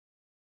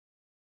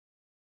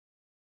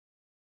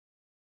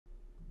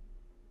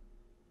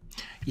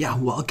Yeah,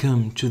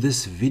 welcome to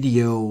this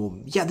video.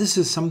 Yeah, this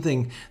is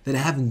something that I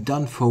haven't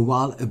done for a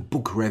while, a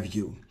book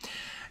review.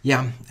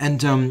 Yeah,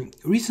 and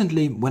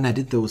recently when I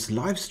did those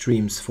live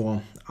streams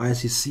for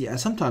ICC, I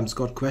sometimes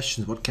got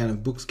questions, what kind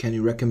of books can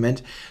you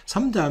recommend?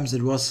 Sometimes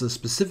it was a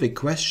specific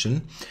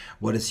question,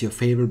 what is your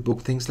favorite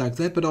book, things like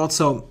that, but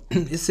also,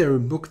 is there a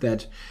book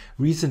that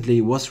recently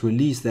was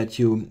released that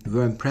you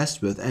were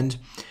impressed with? And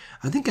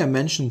I think I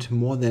mentioned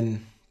more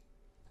than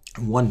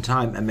one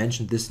time, I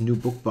mentioned this new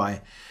book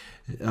by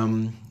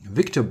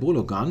Victor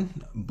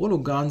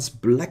Bologans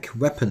Black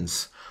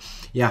Weapons.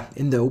 Yeah,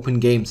 in the open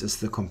games is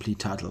the complete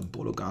title.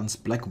 Bologans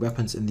Black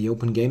Weapons in the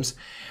open games.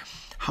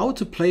 How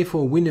to play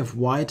for a win if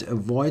white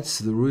avoids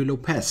the Ruy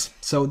Lopez.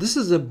 So this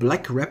is a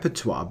black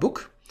repertoire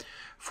book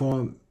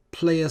for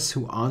players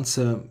who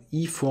answer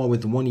e4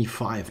 with 1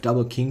 e5,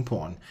 double king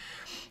pawn.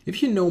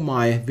 If you know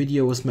my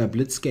videos, my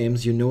blitz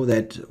games, you know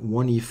that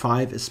 1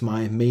 e5 is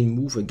my main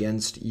move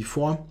against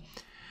e4.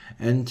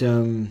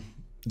 And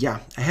yeah,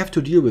 I have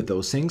to deal with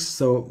those things.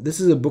 So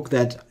this is a book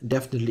that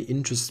definitely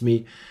interests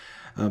me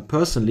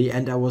personally,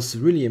 and I was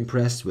really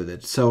impressed with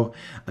it. So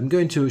I'm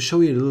going to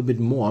show you a little bit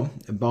more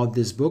about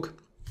this book.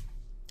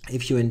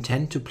 If you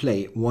intend to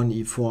play 1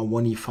 e4,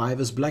 1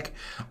 e5 as black,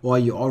 or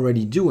you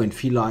already do and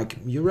feel like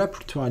your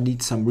repertoire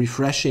needs some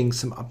refreshing,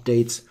 some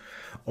updates,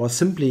 or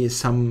simply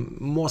some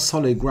more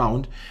solid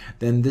ground,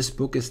 then this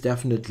book is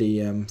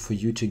definitely for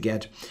you to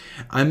get.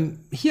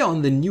 I'm here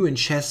on the New in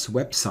Chess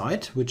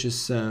website, which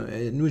is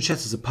New in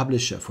Chess is a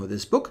publisher for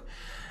this book,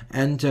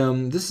 and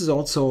this is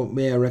also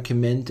where I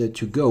recommend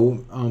to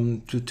go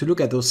to look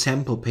at those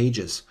sample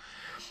pages.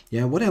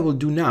 Yeah, what I will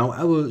do now,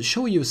 I will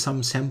show you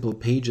some sample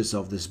pages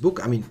of this book.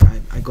 I mean,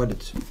 I got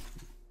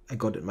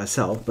it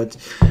myself, but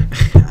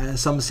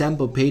some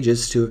sample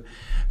pages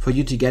for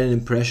you to get an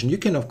impression. You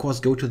can of course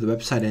go to the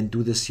website and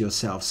do this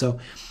yourself. So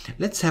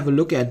let's have a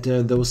look at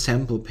those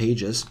sample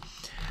pages.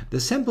 The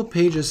sample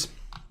pages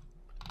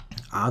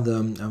are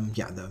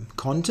the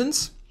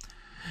contents,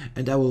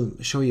 and I will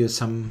show you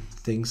some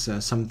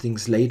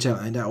things later,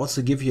 and I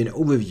also give you an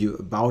overview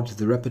about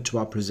the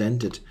repertoire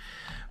presented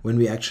when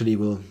we actually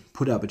will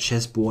put up a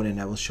chessboard,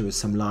 and I will show you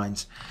some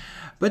lines.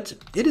 But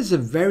it is a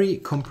very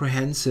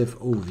comprehensive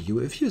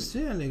overview. If you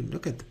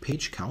look at the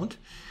page count,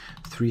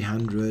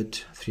 300,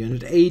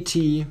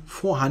 380,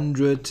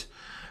 400,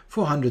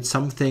 400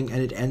 something,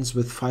 and it ends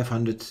with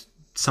 500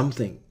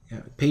 something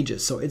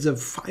pages. So it's a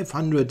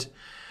 500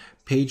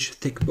 page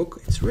thick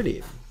book. It's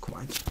really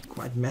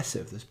quite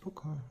massive, this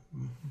book.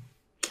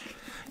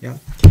 Yeah,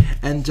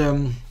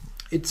 and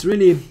it's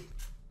really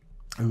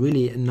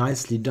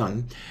nicely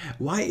done.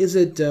 Why is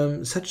it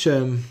such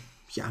a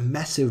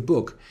massive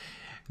book?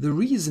 The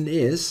reason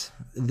is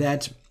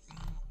that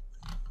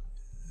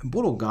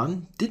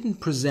Bologan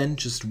didn't present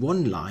just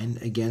one line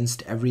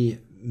against every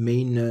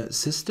main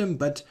system,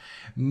 but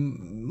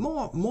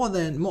more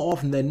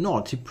often than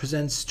not, he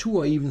presents 2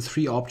 or even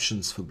 3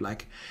 options for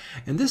black.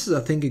 And this is, I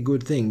think, a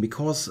good thing,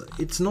 because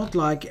it's not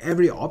like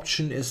every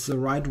option is the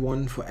right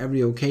one for every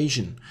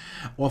occasion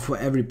or for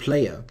every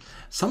player.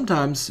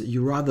 Sometimes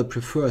you rather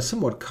prefer a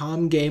somewhat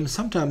calm game,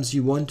 sometimes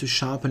you want to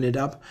sharpen it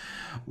up,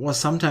 or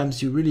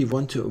sometimes you really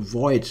want to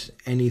avoid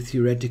any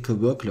theoretical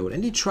workload.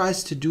 And he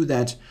tries to do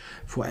that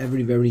for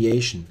every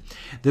variation.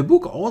 The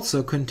book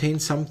also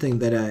contains something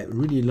that I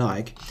really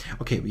like.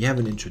 Okay, we have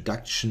an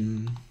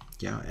introduction,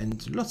 yeah,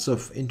 and lots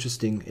of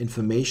interesting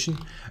information,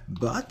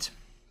 but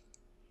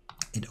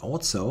it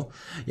also,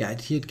 here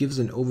it gives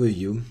an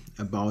overview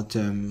about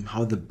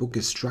how the book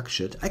is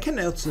structured. I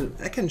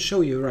can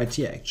show you right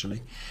here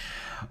actually.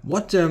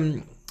 What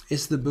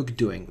is the book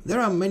doing?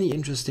 There are many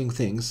interesting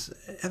things.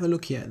 Have a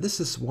look here. This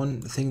is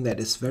one thing that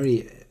is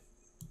very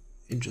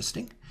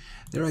interesting.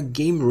 There are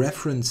game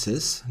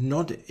references,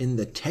 not in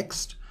the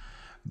text,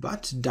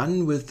 but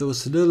done with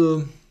those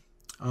little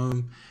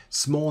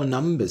small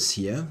numbers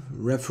here,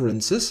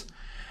 references.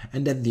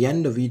 And at the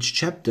end of each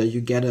chapter,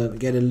 you get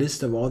a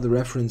list of all the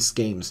reference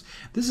games.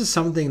 This is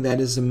something that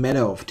is a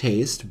matter of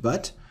taste,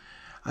 but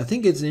I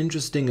think it's an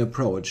interesting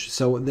approach.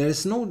 So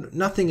there's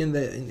nothing in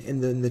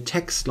the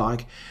text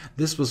like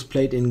this was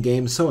played in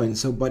game so and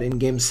so, but in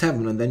game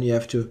 7, and then you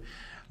have to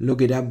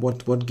look it up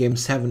what game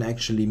 7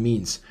 actually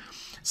means.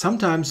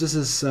 Sometimes this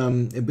is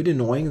a bit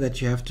annoying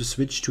that you have to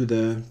switch to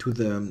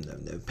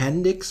the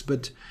appendix,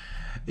 but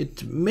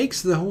it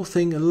makes the whole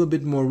thing a little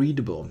bit more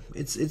readable.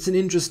 It's an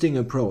interesting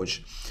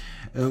approach.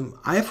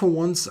 I, for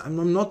once,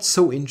 I'm not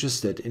so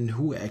interested in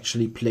who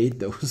actually played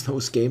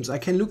those games. I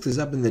can look this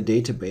up in the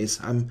database.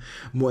 I'm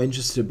more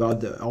interested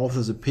about the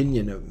author's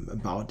opinion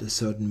about a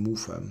certain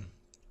move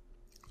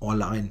or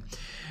line.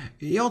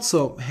 He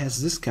also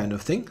has this kind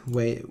of thing,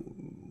 where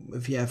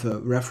if you have a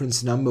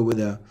reference number with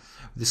a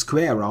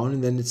square around,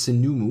 and then it's a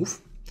new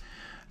move.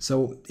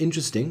 So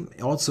interesting.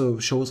 It also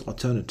shows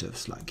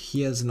alternatives, like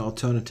here's an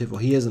alternative or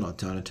here's an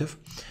alternative.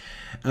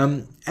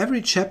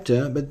 Every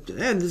chapter, but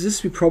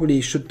this we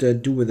probably should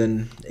do with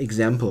an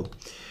example.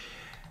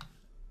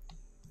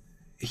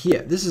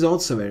 Here, this is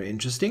also very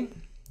interesting.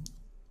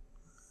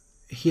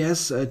 he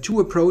has two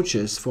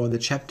approaches for the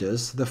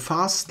chapters, the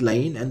fast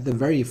lane and the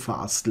very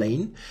fast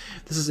lane.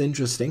 This is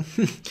interesting.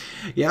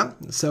 Yeah,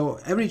 so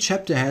every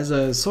chapter has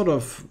a sort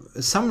of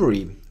a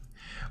summary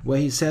where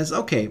he says,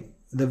 okay,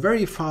 the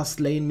very fast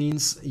lane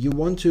means you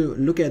want to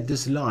look at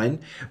this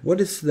line.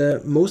 What is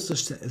the most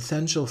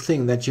essential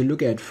thing that you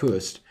look at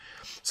first?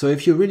 So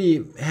if you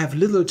really have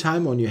little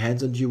time on your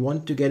hands and you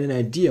want to get an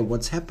idea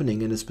what's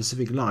happening in a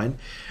specific line,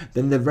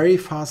 then the very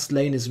fast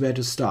lane is where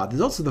to start.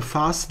 There's also the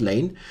fast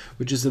lane,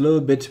 which is a little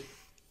bit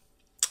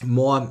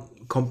more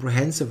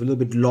comprehensive, a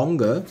little bit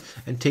longer,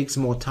 and takes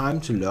more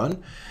time to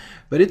learn.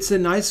 But it's a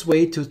nice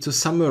way to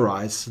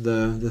summarize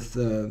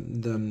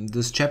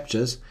these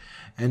chapters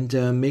and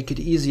make it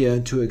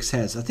easier to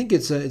access. I think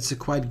it's a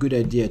quite good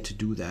idea to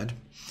do that.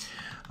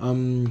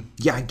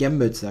 Yeah,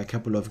 gambits, there are a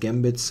couple of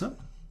gambits.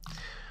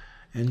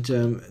 And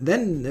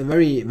then a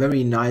very,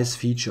 very nice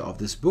feature of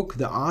this book,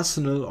 the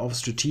arsenal of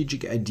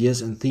strategic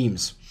ideas and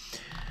themes.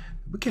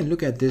 We can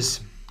look at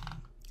this,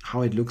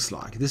 how it looks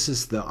like. This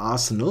is the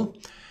arsenal.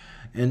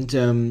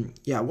 And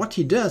yeah, what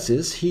he does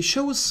is he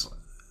shows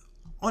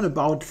on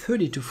about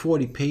 30 to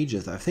 40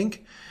 pages, I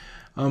think.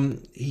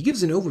 He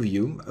gives an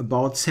overview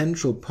about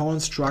central pawn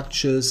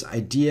structures,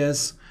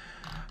 ideas.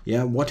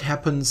 Yeah, what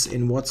happens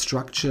in what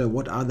structure,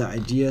 what are the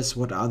ideas,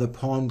 what are the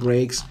pawn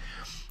breaks,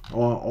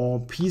 or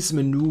piece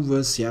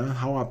maneuvers, yeah,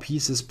 how are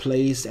pieces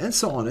placed, and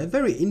so on. A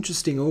very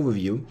interesting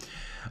overview,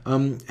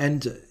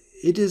 and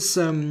it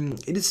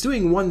is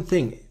doing one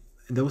thing.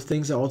 Those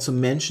things are also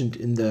mentioned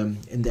in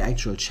the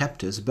actual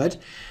chapters, but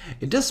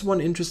it does one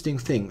interesting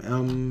thing.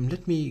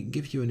 Let me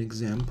give you an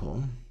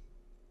example.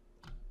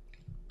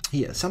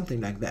 Here,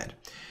 something like that.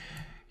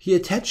 He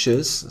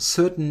attaches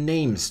certain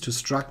names to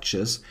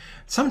structures.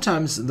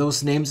 Sometimes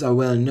those names are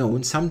well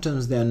known,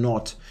 sometimes they're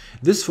not.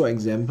 This, for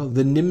example,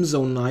 the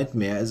Nimzo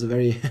Nightmare is a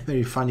very,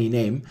 very funny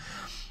name.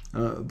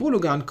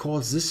 Bologan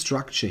calls this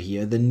structure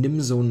here the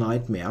Nimzo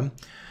Nightmare.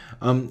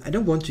 I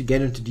don't want to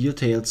get into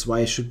details why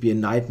it should be a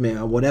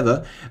nightmare or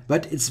whatever,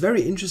 but it's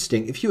very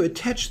interesting. If you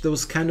attach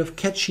those kind of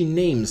catchy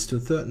names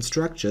to certain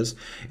structures,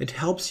 it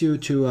helps you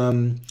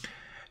to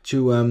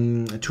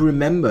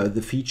remember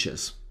the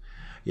features.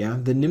 Yeah,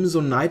 the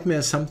Nimzo Nightmare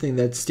is something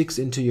that sticks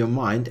into your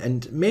mind,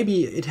 and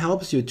maybe it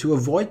helps you to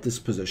avoid this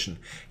position.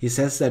 He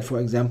says that, for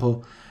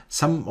example,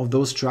 some of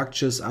those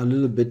structures are a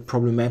little bit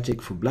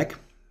problematic for black.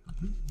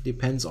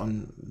 Depends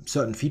on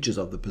certain features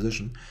of the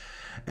position.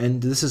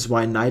 And this is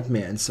why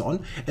Nightmare and so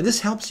on. And this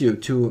helps you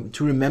to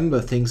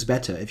remember things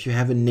better if you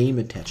have a name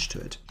attached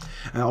to it.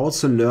 I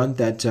also learned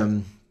that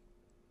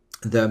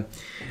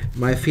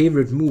my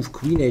favorite move,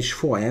 Queen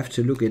H4, I have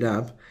to look it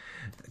up.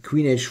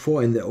 Queen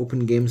H4 in the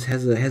open games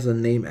has a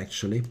name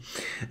actually.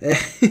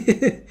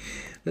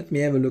 Let me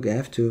have a look.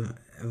 I'm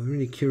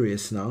really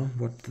curious now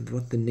what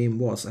the name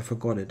was. I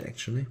forgot it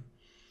actually.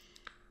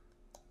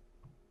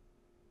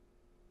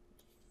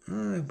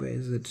 Where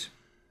is it?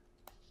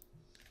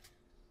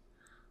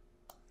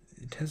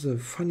 It has a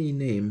funny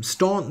name.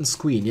 Staunton's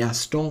Queen. Yeah,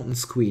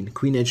 Staunton's Queen.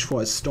 Queen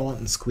H4 is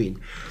Staunton's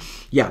Queen.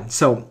 Yeah,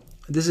 so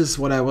this is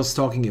what I was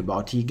talking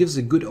about. He gives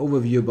a good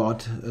overview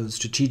about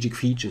strategic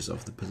features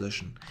of the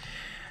position.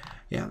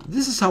 Yeah,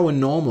 this is how a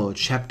normal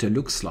chapter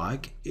looks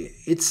like.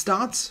 It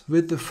starts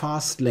with the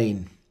fast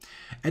lane.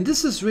 And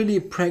this is really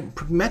a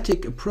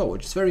pragmatic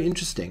approach. It's very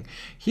interesting.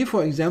 Here,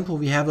 for example,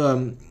 we have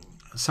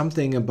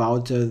something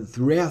about the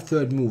rare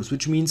third moves,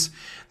 which means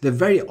the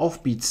very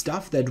offbeat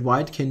stuff that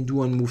white can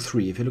do on move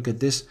 3. If you look at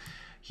this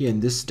here in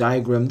this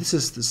diagram, this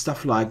is the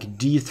stuff like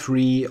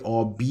d3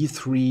 or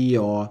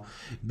b3 or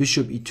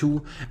bishop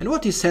e2. And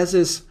what he says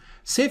is,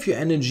 save your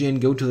energy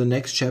and go to the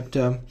next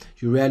chapter.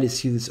 You rarely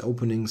see these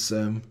openings.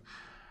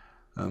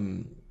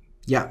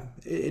 Yeah,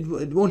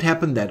 it won't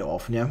happen that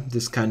often, yeah,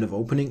 this kind of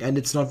opening, and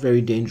it's not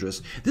very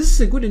dangerous. This is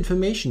a good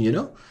information, you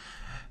know.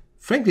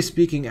 Frankly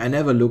speaking, I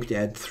never looked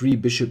at 3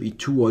 bishop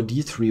e2 or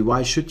d3.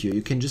 Why should you?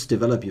 You can just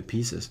develop your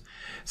pieces.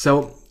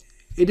 So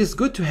it is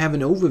good to have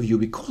an overview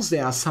because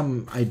there are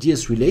some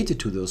ideas related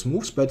to those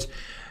moves, but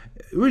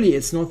really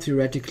it's not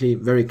theoretically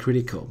very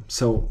critical.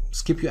 So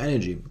skip your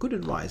energy. Good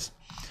advice.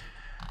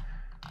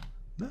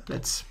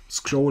 Let's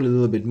scroll a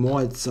little bit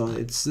more.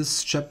 It's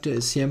this chapter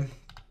is here.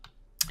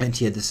 And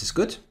here, this is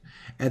good.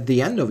 At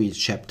the end of each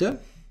chapter,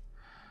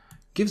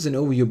 gives an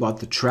overview about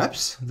the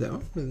traps.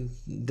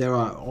 There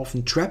are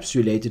often traps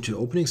related to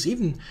openings,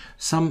 even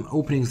some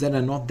openings that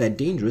are not that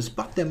dangerous,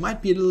 but there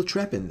might be a little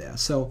trap in there.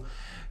 So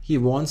he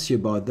warns you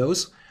about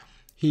those.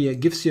 He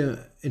gives you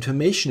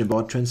information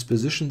about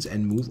transpositions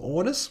and move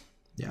orders.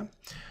 Yeah.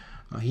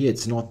 Here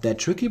it's not that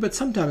tricky, but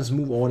sometimes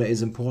move order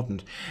is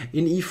important.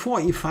 In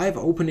e4, e5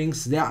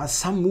 openings, there are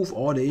some move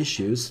order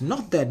issues,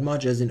 not that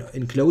much as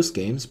in close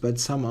games, but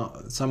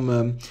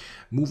some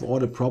move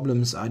order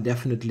problems are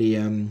definitely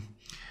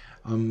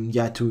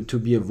yeah, to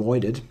be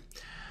avoided.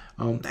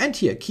 And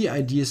here, key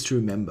ideas to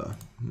remember.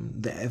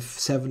 The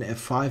f7,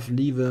 f5,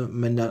 leave a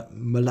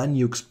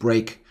Melaniuk's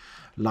break,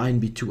 line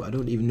b2. I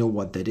don't even know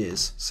what that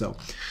is. So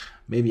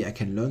maybe I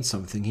can learn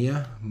something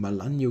here.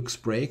 Malanyuk's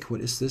break,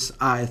 what is this?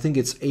 I think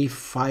it's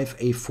a5,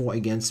 a4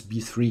 against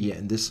b3 here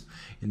in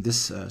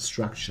this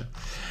structure.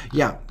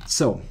 Yeah,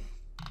 so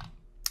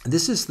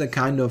this is the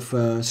kind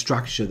of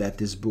structure that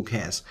this book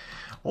has.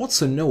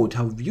 Also note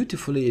how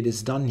beautifully it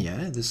is done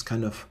here, this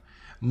kind of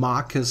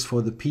markers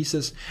for the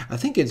pieces. I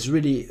think it's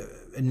really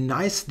a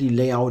nicely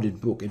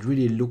layouted book. It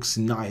really looks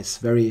nice.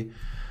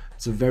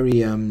 It's a very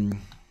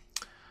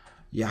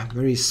yeah,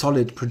 very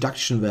solid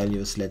production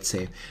values, let's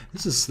say.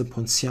 This is the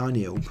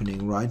Ponciani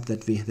opening, right,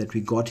 that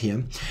we got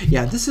here.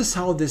 Yeah, this is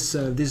how this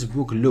this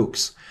book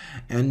looks.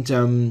 And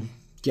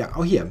yeah,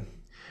 oh here,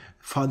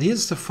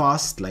 here's the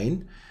fast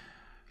lane.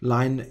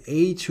 Line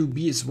A to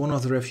B is one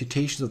of the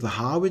refutations of the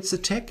Harwitz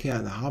attack. Yeah,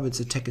 the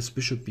Harwitz attack is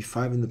bishop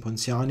b5 in the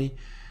Ponciani.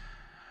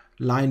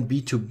 Line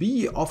B to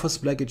B offers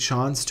black a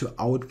chance to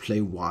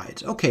outplay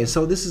white. Okay,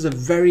 so this is a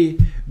very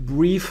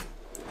brief,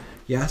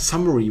 yeah,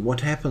 summary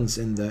what happens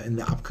in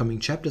the upcoming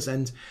chapters,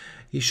 and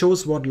he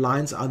shows what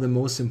lines are the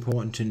most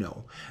important to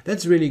know.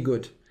 That's really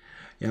good.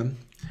 Yeah,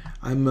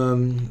 I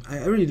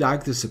really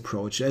like this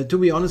approach. To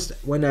be honest,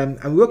 when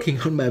I'm working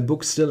on my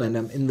book still, and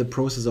I'm in the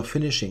process of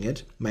finishing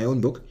it, my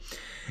own book,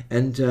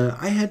 and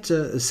I had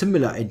a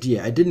similar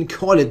idea. I didn't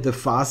call it the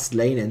fast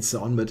lane and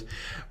so on, but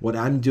what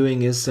I'm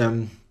doing is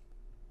I'm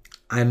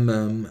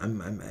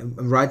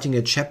writing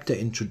a chapter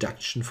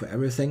introduction for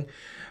everything,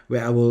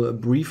 where I will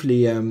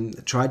briefly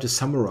try to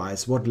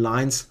summarize what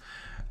lines,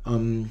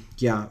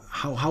 yeah,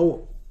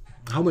 how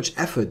much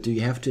effort do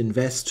you have to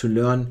invest to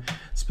learn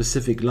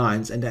specific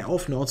lines. And I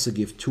often also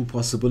give two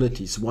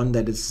possibilities: one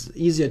that is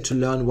easier to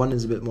learn, one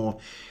is a bit more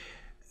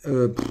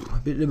little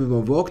bit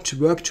more work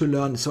to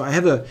learn. So I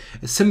have a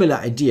similar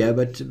idea,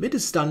 but it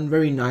is done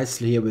very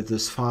nicely here with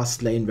this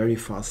fast lane, very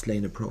fast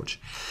lane approach.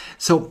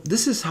 So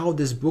this is how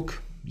this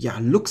book, yeah,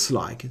 looks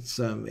like. It's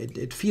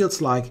it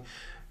feels like,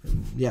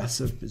 yeah,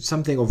 so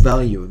something of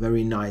value,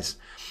 very nice.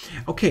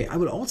 Okay, I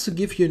will also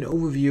give you an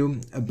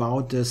overview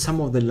about some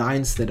of the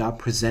lines that are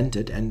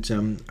presented, and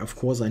of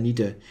course I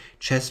need a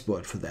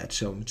chessboard for that,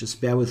 so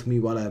just bear with me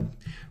while I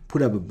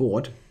put up a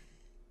board.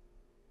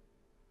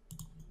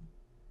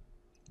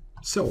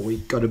 So we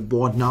got a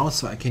board now,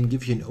 so I can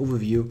give you an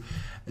overview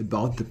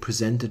about the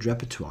presented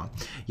repertoire.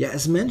 Yeah,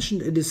 as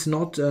mentioned, it is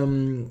not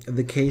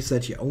the case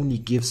that he only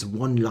gives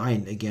one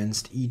line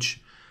against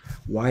each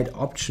white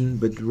option,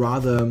 but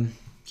rather,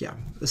 yeah,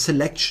 a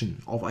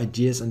selection of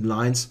ideas and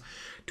lines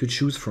to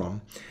choose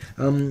from.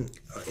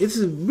 It's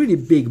a really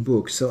big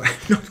book, so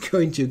I'm not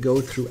going to go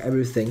through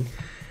everything.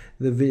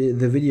 The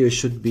video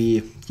should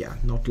be, yeah,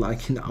 not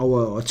like an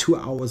hour or 2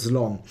 hours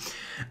long.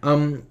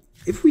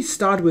 If we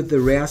start with the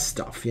rare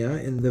stuff, yeah,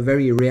 in the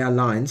very rare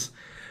lines,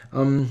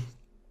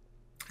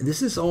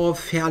 this is all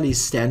fairly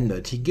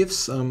standard. He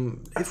gives,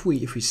 if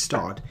we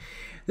start,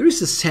 there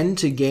is a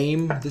center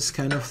game, this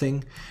kind of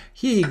thing.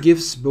 Here he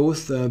gives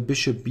both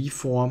bishop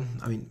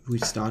b4. I mean, we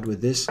start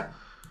with this.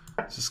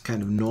 This is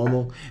kind of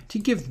normal. He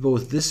gives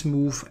both this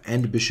move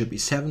and bishop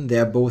e7.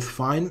 They're both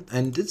fine,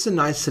 and it's a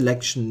nice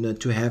selection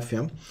to have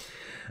here.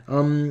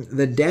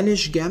 The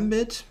Danish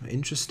gambit,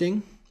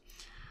 interesting.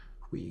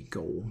 We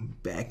go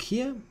back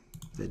here.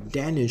 The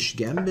Danish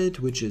gambit,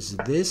 which is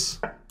this.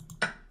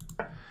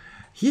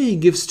 Here he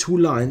gives two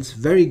lines,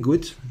 very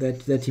good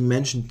that he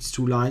mentions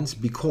two lines,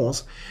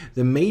 because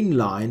the main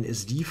line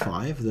is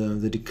d5,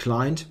 the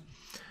declined,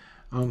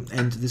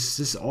 and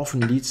this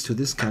often leads to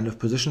this kind of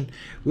position,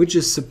 which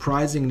is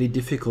surprisingly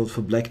difficult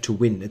for black to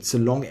win. It's a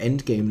long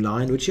endgame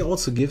line, which he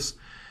also gives,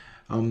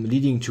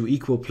 leading to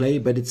equal play,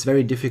 but it's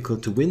very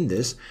difficult to win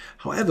this.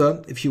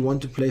 However, if you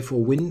want to play for a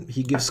win,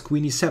 he gives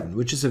queen e7,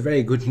 which is a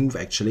very good move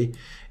actually.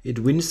 It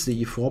wins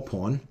the e4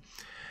 pawn.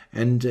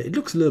 And it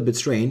looks a little bit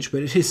strange,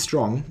 but it is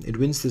strong. It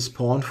wins this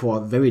pawn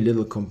for very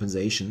little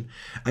compensation.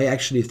 I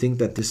actually think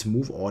that this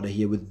move order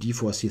here with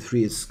d4,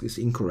 c3 is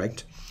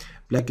incorrect.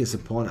 Black is a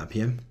pawn up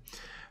here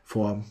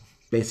for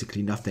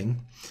basically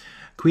nothing.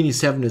 Queen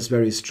e7 is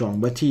very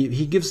strong, but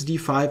he gives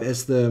d5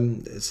 as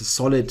a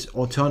solid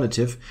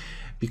alternative,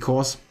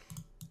 because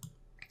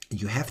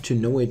you have to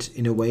know it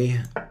in a way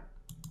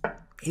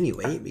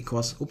anyway,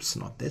 because, oops,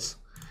 not this.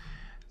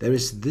 There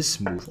is this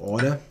move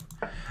order,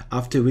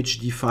 after which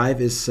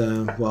d5 is,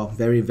 well,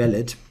 very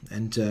valid,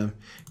 and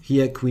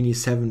here queen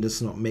e7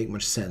 does not make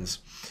much sense.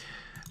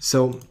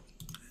 So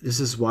this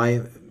is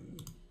why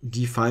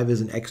d5 is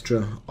an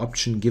extra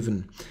option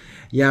given.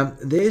 Yeah,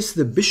 there is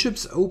the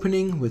bishop's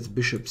opening with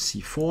bishop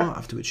c4,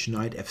 after which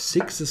knight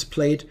f6 is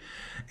played,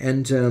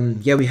 and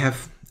yeah, we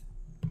have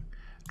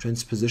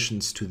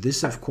transpositions to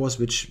this, of course,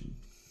 which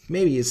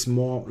maybe is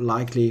more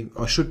likely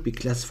or should be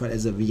classified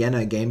as a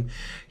Vienna game.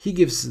 He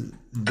gives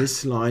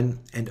this line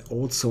and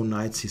also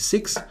knight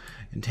c6,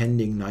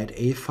 intending knight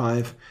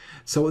a5.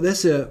 So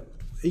there's a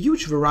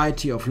huge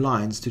variety of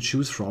lines to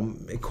choose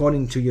from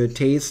according to your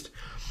taste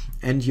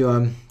and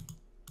your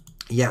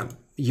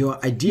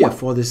idea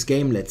for this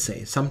game, let's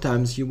say.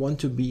 Sometimes you want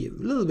to be a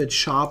little bit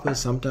sharper,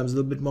 sometimes a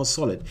little bit more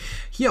solid.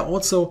 Here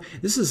also,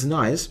 this is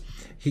nice.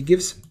 He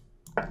gives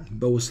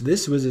both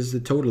this, which is the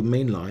total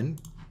main line,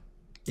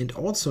 and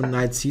also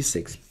knight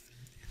c6.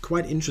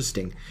 quite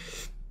interesting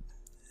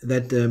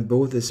that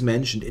both is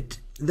mentioned.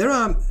 There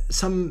are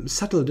some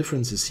subtle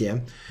differences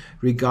here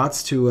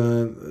regards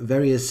to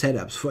various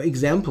setups. For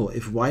example,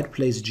 if white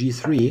plays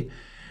g3,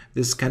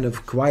 this kind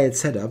of quiet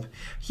setup,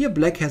 here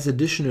black has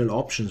additional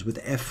options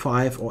with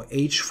f5 or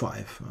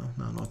h5.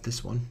 No, not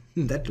this one.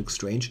 That looks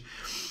strange.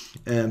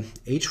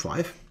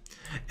 h5.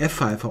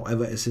 f5,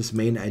 however, is his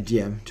main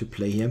idea to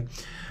play here.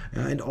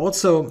 And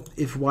also,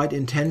 if white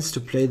intends to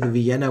play the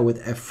Vienna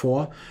with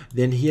f4,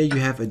 then here you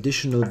have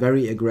additional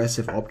very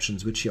aggressive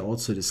options, which he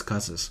also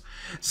discusses.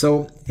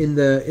 So in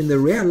the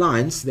rare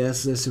lines,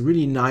 there's this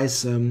really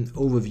nice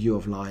overview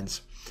of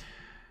lines.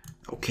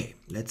 Okay,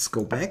 let's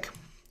go back.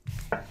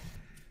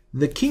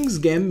 The King's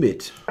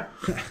Gambit.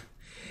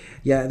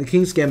 Yeah, the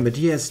King's Gambit.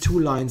 He has 2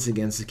 lines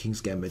against the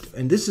King's Gambit.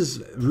 And this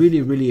is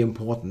really, really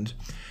important,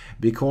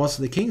 because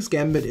the King's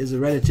Gambit is a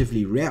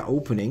relatively rare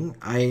opening.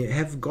 I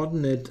have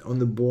gotten it on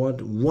the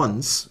board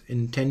once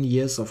in 10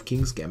 years of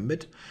King's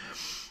Gambit.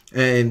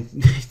 10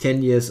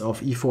 years of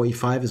e4,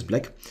 e5 is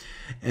black.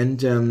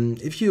 And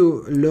if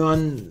you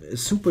learn a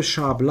super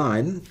sharp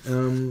line,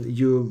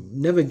 you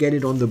never get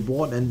it on the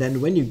board, and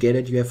then when you get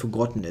it, you have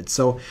forgotten it.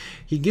 So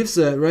he gives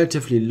a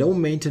relatively low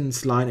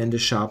maintenance line and a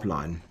sharp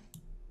line.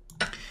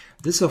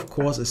 This, of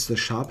course, is the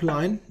sharp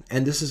line,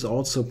 and this is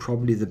also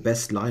probably the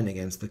best line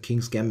against the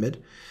King's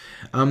Gambit.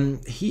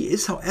 He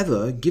is,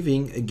 however,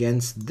 giving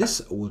against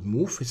this old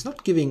move. It's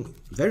not giving,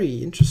 very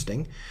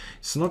interesting,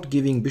 it's not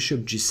giving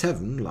bishop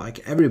g7 like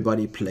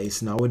everybody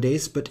plays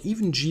nowadays, but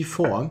even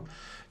g4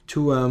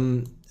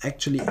 to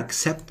actually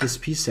accept this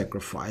piece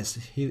sacrifice.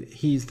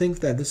 He thinks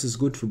that this is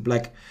good for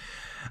black.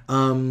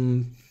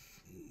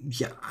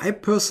 Yeah, I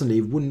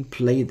personally wouldn't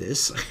play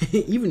this,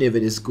 even if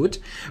it is good,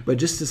 but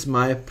just as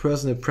my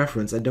personal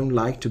preference, I don't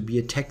like to be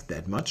attacked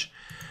that much.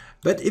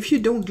 But if you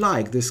don't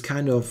like this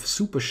kind of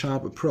super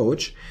sharp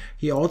approach,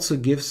 he also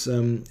gives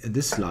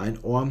this line,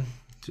 or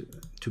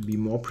to be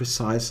more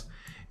precise,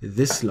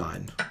 this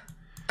line,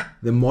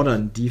 the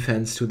modern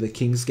defense to the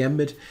King's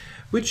Gambit,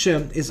 which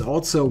is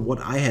also what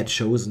I had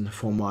chosen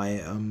for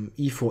my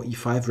e4,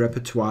 e5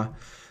 repertoire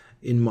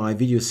in my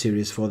video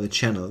series for the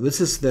channel.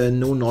 This is the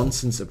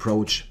no-nonsense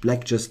approach.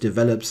 Black just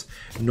develops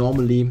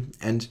normally,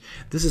 and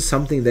this is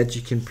something that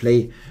you can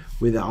play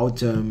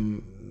without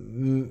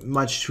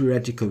much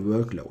theoretical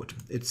workload.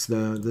 It's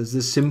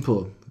the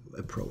simple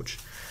approach.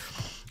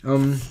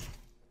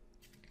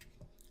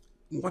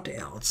 What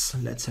else?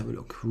 Let's have a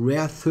look.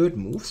 Rare third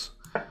moves.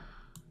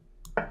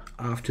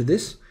 After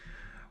this,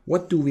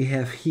 what do we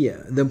have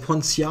here? The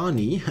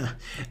Ponciani.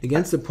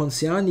 Against the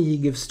Ponciani, he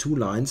gives 2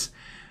 lines.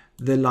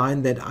 The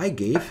line that I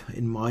gave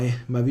in my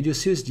video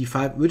series,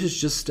 d5, which is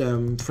just,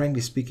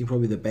 frankly speaking,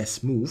 probably the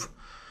best move,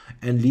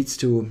 and leads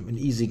to an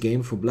easy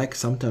game for black,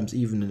 sometimes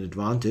even an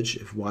advantage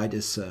if white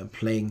is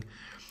playing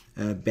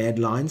bad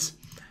lines.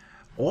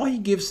 Or he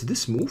gives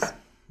this move,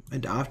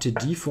 and after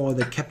d4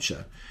 the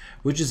capture,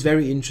 which is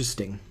very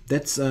interesting.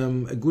 That's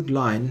a good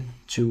line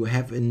to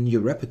have in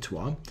your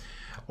repertoire.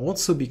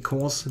 Also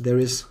because there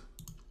is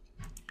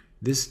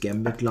this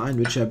gambit line,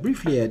 which I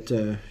briefly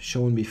had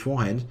shown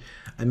beforehand.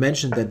 I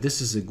mentioned that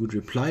this is a good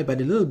reply, but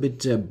a little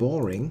bit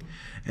boring.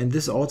 And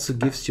this also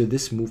gives you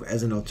this move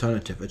as an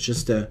alternative. It's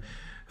just a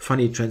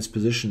funny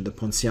transposition. The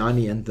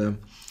Ponciani and the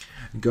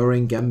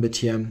Goring gambit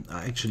here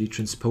are actually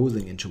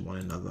transposing into one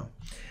another.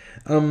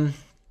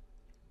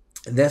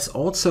 There's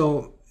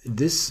also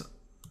this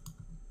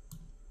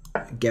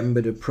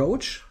gambit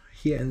approach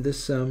here in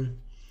this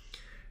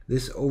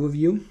this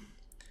overview.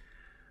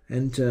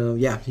 And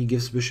yeah, he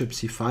gives bishop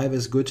c5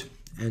 as good,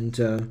 and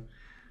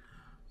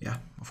yeah,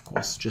 of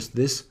course, just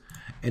this,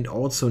 and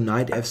also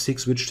knight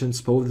f6, which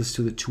transposes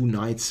to the 2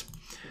 knights.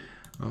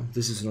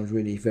 This is not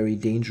really very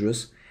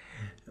dangerous.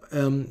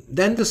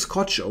 Then the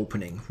Scotch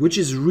opening, which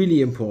is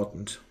really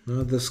important.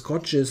 The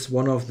Scotch is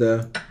one of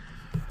the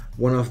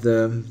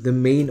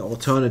main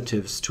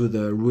alternatives to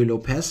the Ruy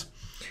Lopez,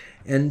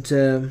 and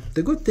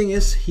the good thing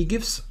is he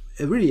gives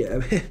really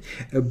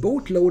a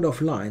boatload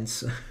of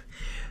lines.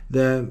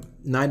 The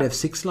knight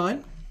f6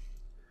 line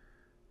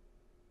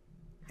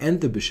and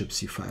the bishop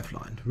c5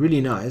 line.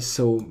 Really nice,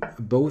 so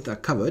both are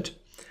covered.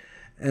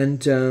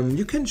 And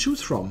you can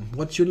choose from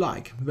what you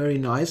like. Very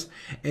nice.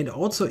 And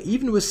also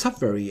even with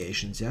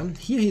sub-variations. Yeah?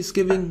 Here he's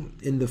giving,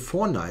 in the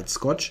 4-knight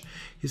Scotch,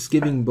 he's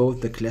giving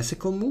both the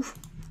classical move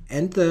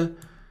and the,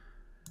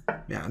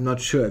 yeah, I'm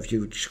not sure if you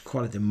would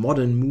call it a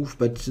modern move,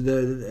 but a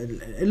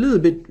little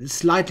bit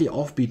slightly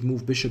offbeat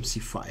move, bishop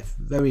c5.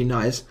 Very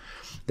nice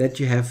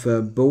that you have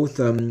both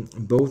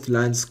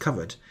lines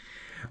covered.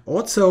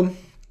 Also,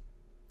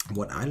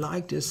 what I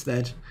liked is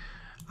that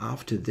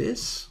after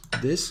this,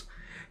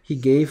 he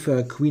gave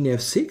queen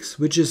f6,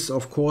 which is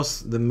of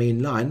course the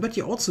main line, but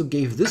he also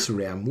gave this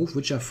rare move,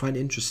 which I find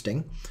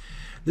interesting.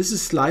 This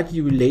is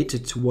slightly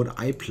related to what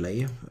I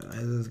play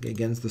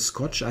against the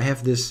Scotch. I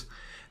have this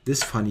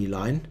funny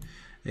line.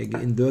 I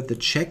invert the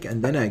check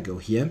and then I go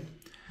here.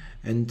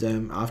 And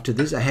after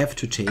this I have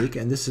to take,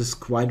 and this is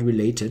quite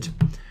related.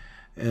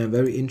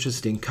 Very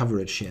interesting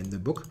coverage here in the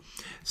book.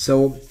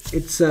 So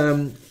it's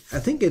I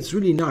think it's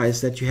really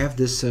nice that you have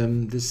this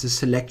this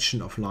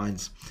selection of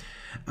lines.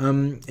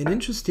 An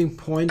interesting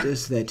point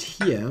is that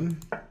here,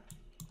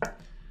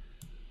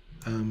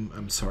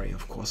 I'm sorry,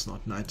 of course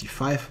not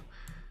 95,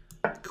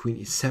 Queen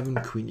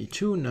e7, Queen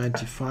e2,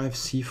 95,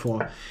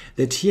 c4,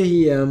 that here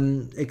he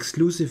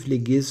exclusively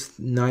gives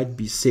knight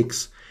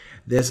b6.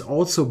 There's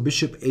also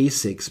bishop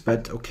a6,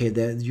 but okay,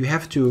 there you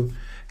have to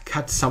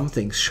cut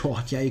something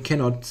short. Yeah, you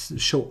cannot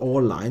show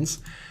all lines.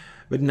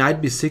 But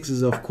knight b6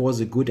 is of course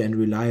a good and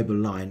reliable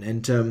line.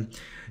 And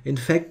in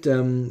fact,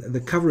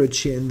 the coverage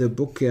here in the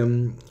book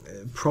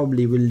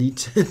probably will lead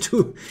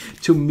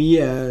to me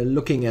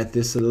looking at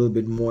this a little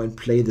bit more and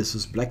play this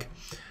as black.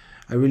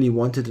 I really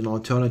wanted an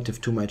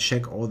alternative to my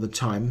check all the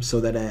time,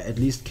 so that I at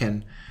least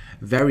can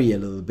vary a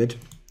little bit.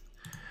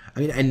 I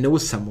mean, I know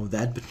some of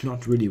that, but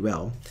not really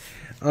well.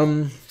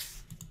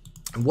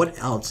 What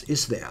else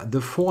is there?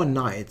 The 4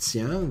 knights,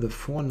 yeah, the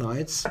 4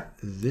 knights,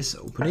 this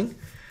opening.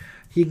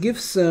 He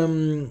gives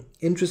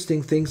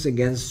interesting things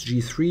against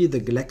g3, the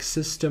Gleck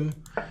system.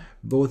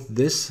 Both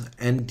this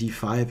and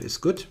d5 is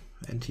good,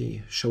 and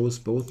he shows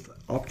both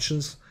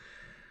options.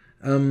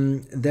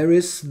 There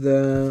is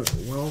the,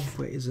 well,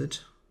 where is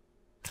it?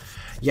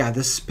 Yeah,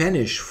 the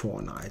Spanish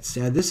 4 knights.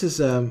 Yeah, this is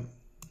a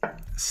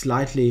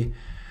slightly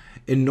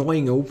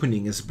annoying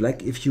opening as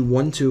black if you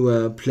want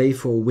to play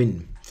for a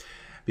win,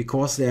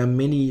 because there are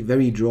many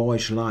very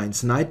drawish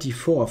lines. Knight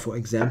d4, for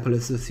example,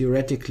 is a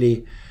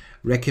theoretically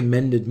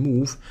recommended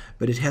move,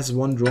 but it has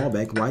one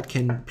drawback. White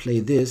can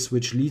play this,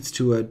 which leads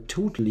to a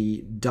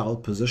totally dull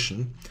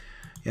position.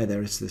 Yeah,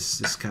 there is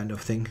this kind of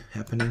thing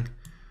happening,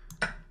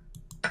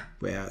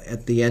 where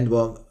at the end,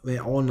 well,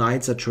 where all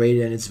knights are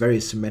traded and it's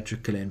very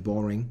symmetrical and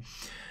boring.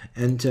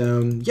 And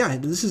yeah,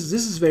 this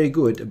is very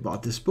good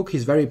about this book.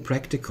 He's very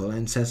practical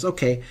and says,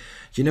 okay,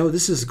 you know,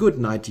 this is good,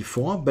 knight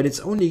d4, but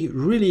it's only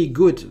really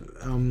good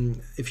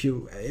if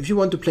you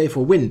want to play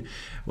for win.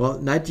 Well,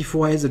 knight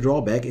d4 has a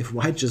drawback. If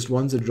white just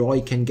wants a draw,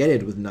 he can get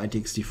it with knight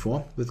takes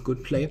d4 with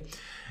good play.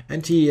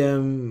 And he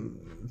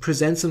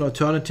presents an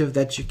alternative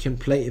that you can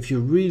play if you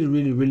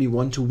really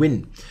want to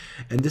win.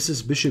 And this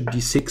is bishop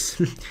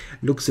d6.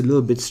 Looks a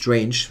little bit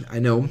strange, I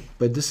know,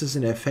 but this is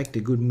in effect a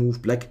good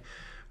move. Black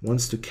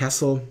wants to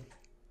castle.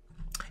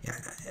 Yeah,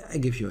 I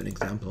give you an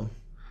example.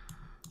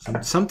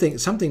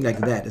 Something like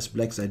that is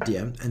black's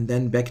idea, and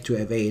then back to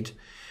f8.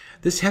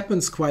 This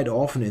happens quite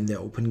often in their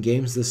open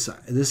games,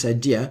 this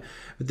idea,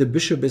 but the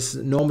bishop is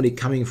normally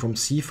coming from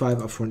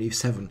c5 or from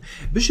e7.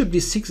 Bishop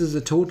d6 is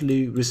a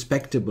totally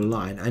respectable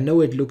line. I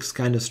know it looks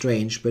kind of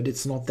strange, but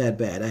it's not that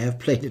bad. I have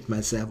played it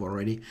myself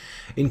already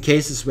in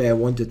cases where I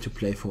wanted to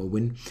play for a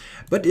win.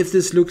 But if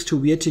this looks too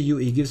weird to you,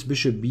 he gives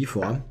bishop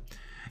b4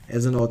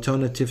 as an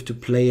alternative to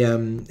play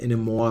in a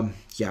more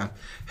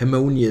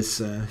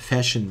harmonious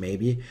fashion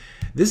maybe.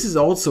 This is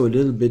also a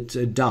little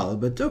bit dull,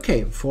 but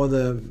okay, for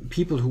the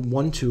people who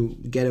want to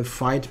get a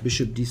fight,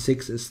 bishop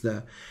d6 is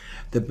the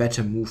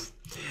better move.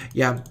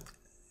 Yeah,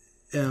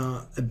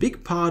 a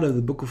big part of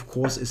the book, of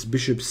course, is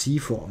bishop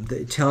c4, the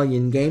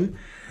Italian game,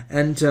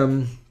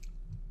 and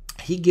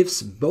he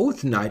gives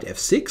both knight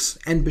f6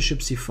 and bishop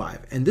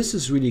c5, and this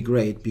is really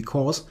great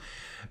because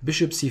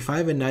bishop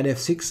c5 and knight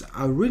f6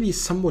 are really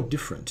somewhat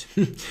different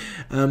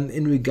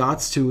in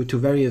regards to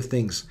various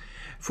things.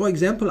 For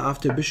example,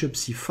 after bishop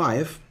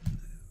c5,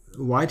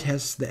 white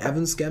has the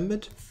Evans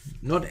gambit.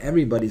 Not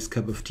everybody's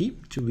cup of tea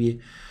to be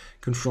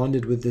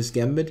confronted with this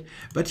gambit,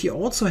 but he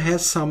also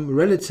has some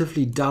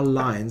relatively dull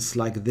lines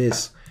like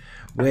this,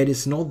 where it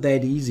is not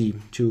that easy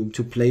to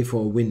play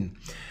for a win.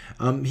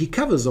 He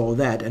covers all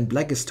that, and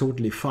black is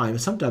totally fine.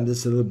 Sometimes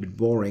it's a little bit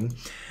boring.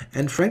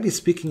 And frankly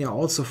speaking, I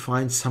also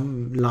find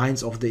some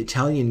lines of the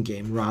Italian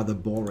game rather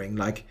boring,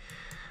 like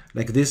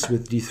this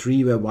with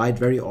d3, where white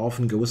very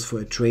often goes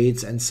for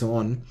trades and so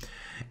on.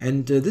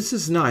 And this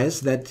is nice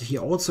that he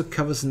also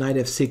covers knight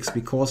f6,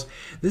 because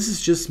this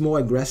is just more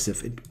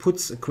aggressive. It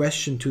puts a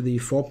question to the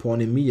e4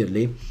 pawn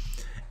immediately.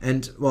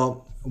 And,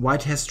 well,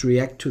 white has to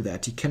react to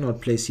that. He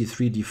cannot play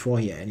c3,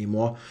 d4 here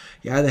anymore.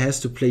 He either has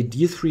to play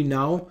d3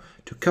 now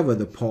to cover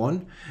the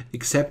pawn,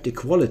 accept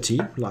equality,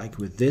 like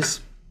with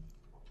this,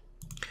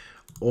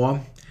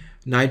 or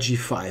knight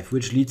g5,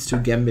 which leads to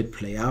gambit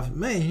play.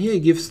 Here he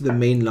gives the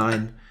main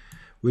line,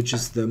 which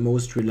is the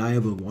most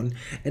reliable one.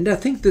 And I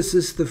think this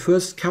is the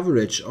first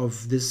coverage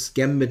of this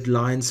gambit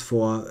lines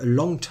for a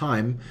long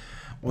time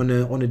on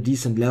a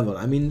decent level.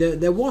 I mean,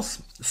 there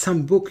was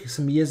some book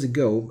some years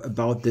ago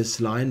about this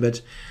line,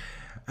 but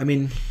I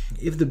mean,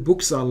 if the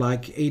books are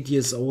like 8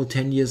 years old,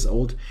 10 years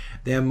old,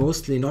 they are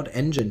mostly not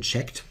engine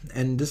checked.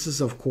 And this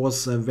is, of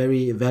course,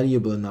 very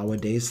valuable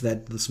nowadays,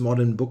 that these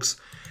modern books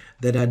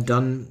that are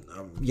done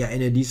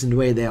in a decent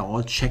way, they are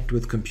all checked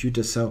with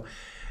computers. So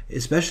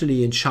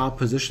especially in sharp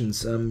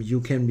positions,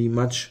 you can be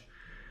much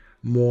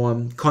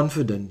more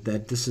confident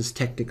that this is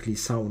tactically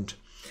sound.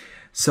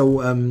 So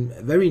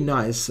very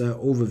nice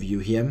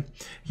overview here.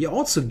 He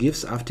also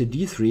gives, after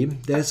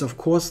d3, there's of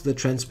course the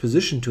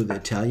transposition to the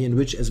Italian,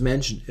 which, as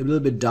mentioned, a little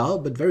bit dull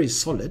but very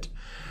solid.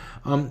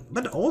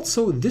 But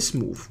also this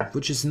move,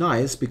 which is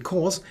nice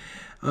because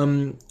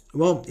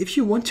well, if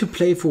you want to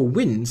play for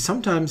win,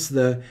 sometimes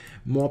the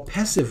more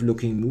passive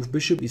looking move,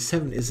 bishop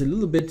e7, is a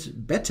little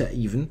bit better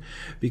even,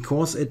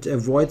 because it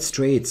avoids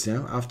trades,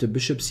 yeah, after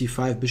bishop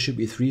c5, bishop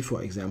e3,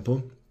 for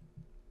example.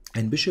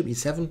 And bishop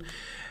e7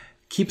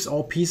 keeps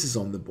all pieces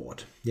on the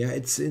board. Yeah,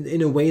 it's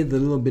in a way the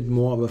little bit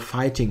more of a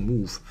fighting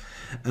move.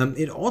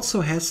 It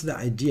also has the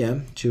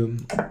idea to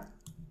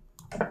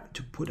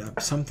put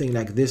up something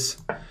like this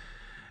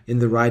in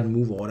the right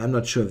move order. I'm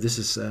not sure if this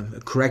is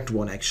a correct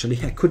one,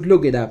 actually. I could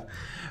look it up.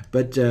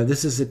 But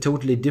this is a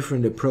totally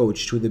different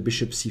approach to the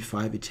bishop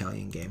c5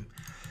 Italian game.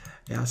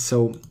 Yeah,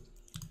 so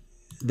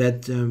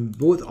that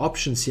both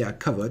options here are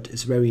covered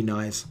is very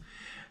nice.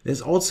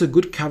 There's also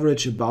good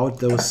coverage about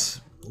those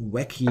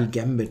wacky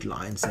gambit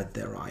lines that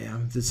there are. Yeah?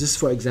 This,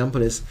 for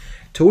example, is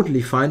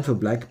totally fine for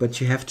black,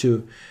 but you have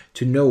to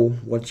know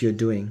what you're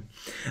doing.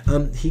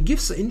 He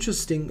gives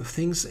interesting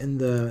things in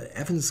the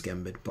Evans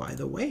gambit, by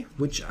the way,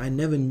 which I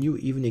never knew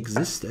even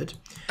existed.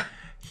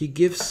 He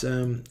gives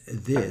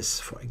this,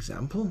 for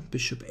example,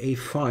 bishop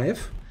a5.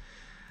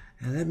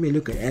 And let me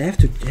look at.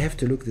 I have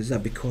to look this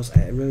up because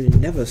I really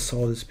never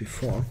saw this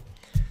before.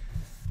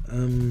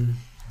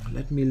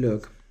 Let me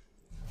look.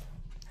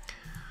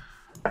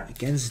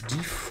 Against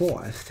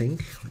d4, I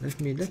think.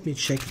 Let me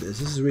check this.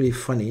 This is really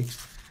funny.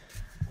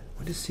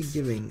 What is he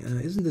giving?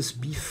 Isn't this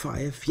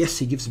b5? Yes,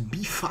 he gives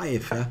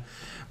b5. Yeah?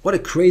 What a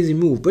crazy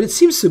move! But it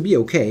seems to be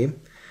okay.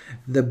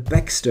 The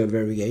Baxter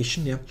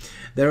variation. Yeah,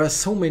 there are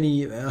so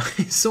many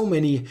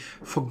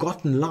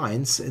forgotten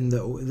lines in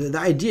the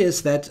idea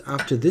is that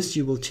after this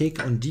you will take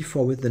on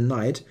d4 with the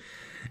knight,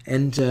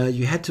 and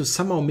you had to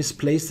somehow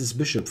misplace this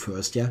bishop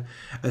first. Yeah,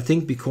 I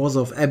think because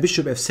of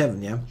bishop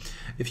f7. Yeah,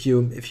 if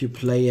you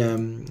play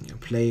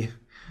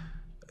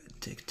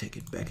take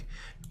it back,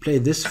 play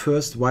this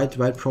first. White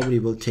probably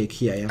will take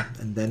here. Yeah,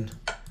 and then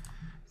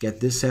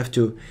get this. Have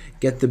to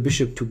get the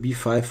bishop to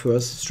b5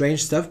 first.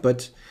 Strange stuff,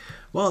 but.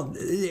 Well,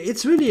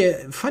 it's really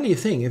a funny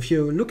thing. If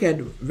you look at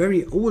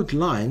very old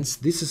lines,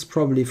 this is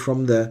probably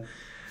from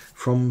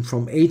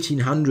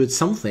 1800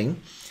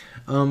 something.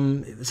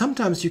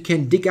 Sometimes you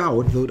can dig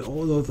out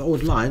all those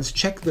old lines,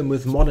 check them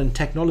with modern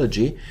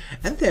technology,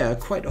 and they are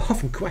quite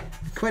often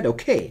quite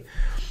okay.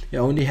 You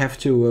only have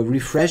to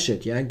refresh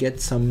it, yeah, get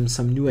some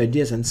new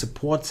ideas and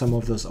support some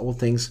of those old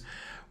things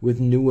with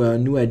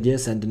new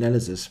ideas and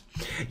analysis.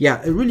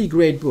 Yeah, a really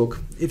great book.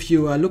 If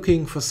you are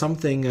looking for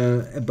something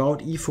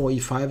about e4,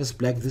 e5 as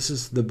black, this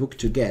is the book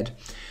to get.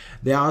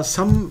 There are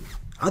some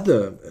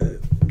other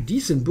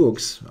decent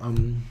books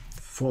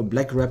for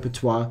black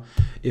repertoire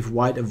if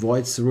white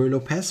avoids Ruy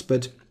Lopez,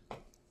 but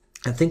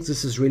I think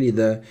this is really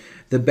the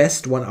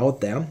best one out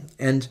there.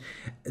 And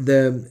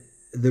the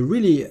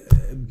really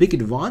big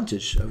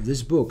advantage of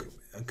this book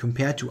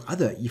compared to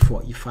other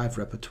e4, e5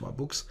 repertoire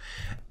books,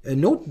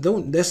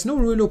 there's no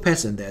Ruy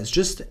Lopez in there. It's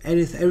just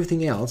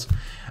everything else.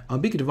 A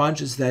big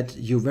advantage is that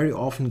you very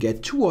often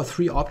get 2 or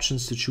 3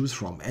 options to choose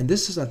from, and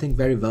this is, I think,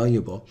 very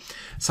valuable.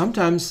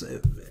 Sometimes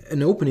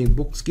an opening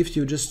book gives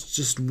you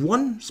just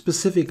one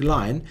specific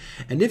line,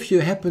 and if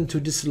you happen to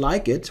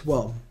dislike it,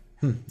 well,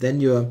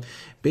 then you're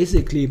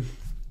basically,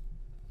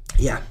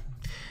 yeah.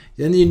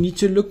 Then you need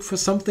to look for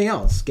something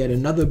else. Get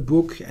another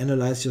book,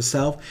 analyze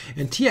yourself.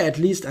 And here, at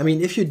least, I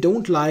mean, if you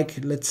don't like,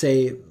 let's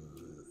say,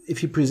 if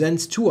he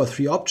presents 2 or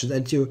 3 options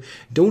and you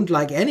don't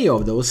like any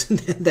of those,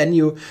 then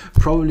you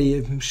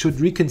probably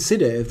should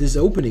reconsider if this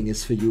opening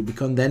is for you,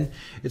 because then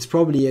it's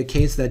probably a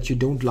case that you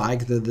don't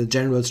like the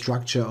general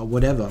structure or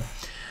whatever.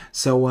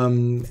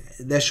 So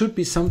there should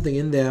be something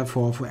in there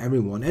for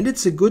everyone. And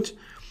it's a good,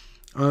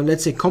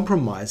 let's say,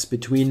 compromise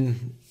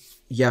between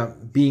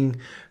being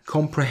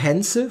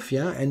comprehensive,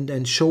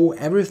 and show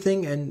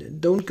everything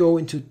and don't go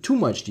into too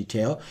much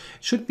detail.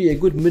 It should be a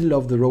good middle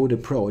of the road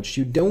approach.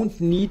 You don't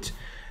need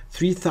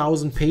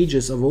 3,000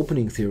 pages of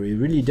opening theory. You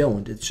really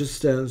don't. It's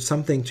just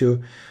something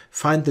to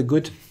find the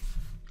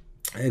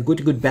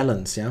good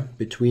balance,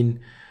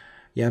 between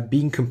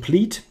being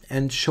complete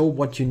and show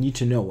what you need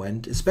to know.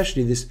 And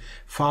especially this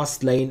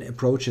fast lane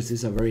approaches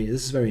this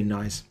is very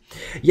nice.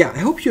 I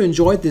hope you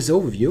enjoyed this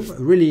overview.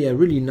 A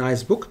really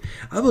nice book.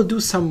 I will do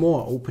some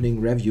more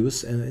opening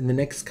reviews in the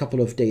next couple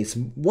of days,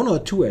 1 or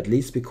 2 at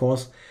least,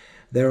 because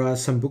there are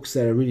some books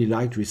that I really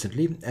liked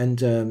recently.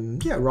 And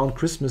around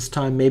Christmas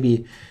time,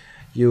 maybe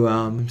you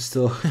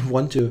still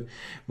want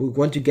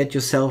to get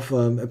yourself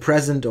a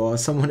present or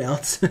someone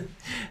else.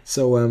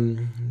 So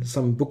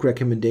some book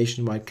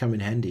recommendation might come in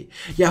handy.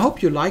 I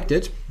hope you liked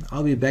it.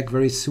 I'll be back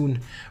very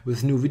soon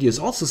with new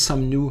videos. Also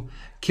some new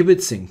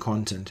kibitzing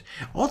content.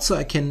 Also,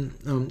 I can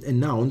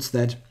announce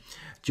that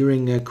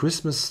during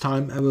Christmas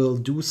time I will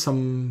do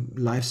some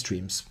live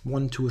streams.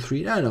 1, 2,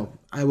 3, I don't know.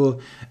 I will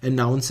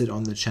announce it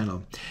on the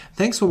channel.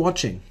 Thanks for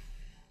watching.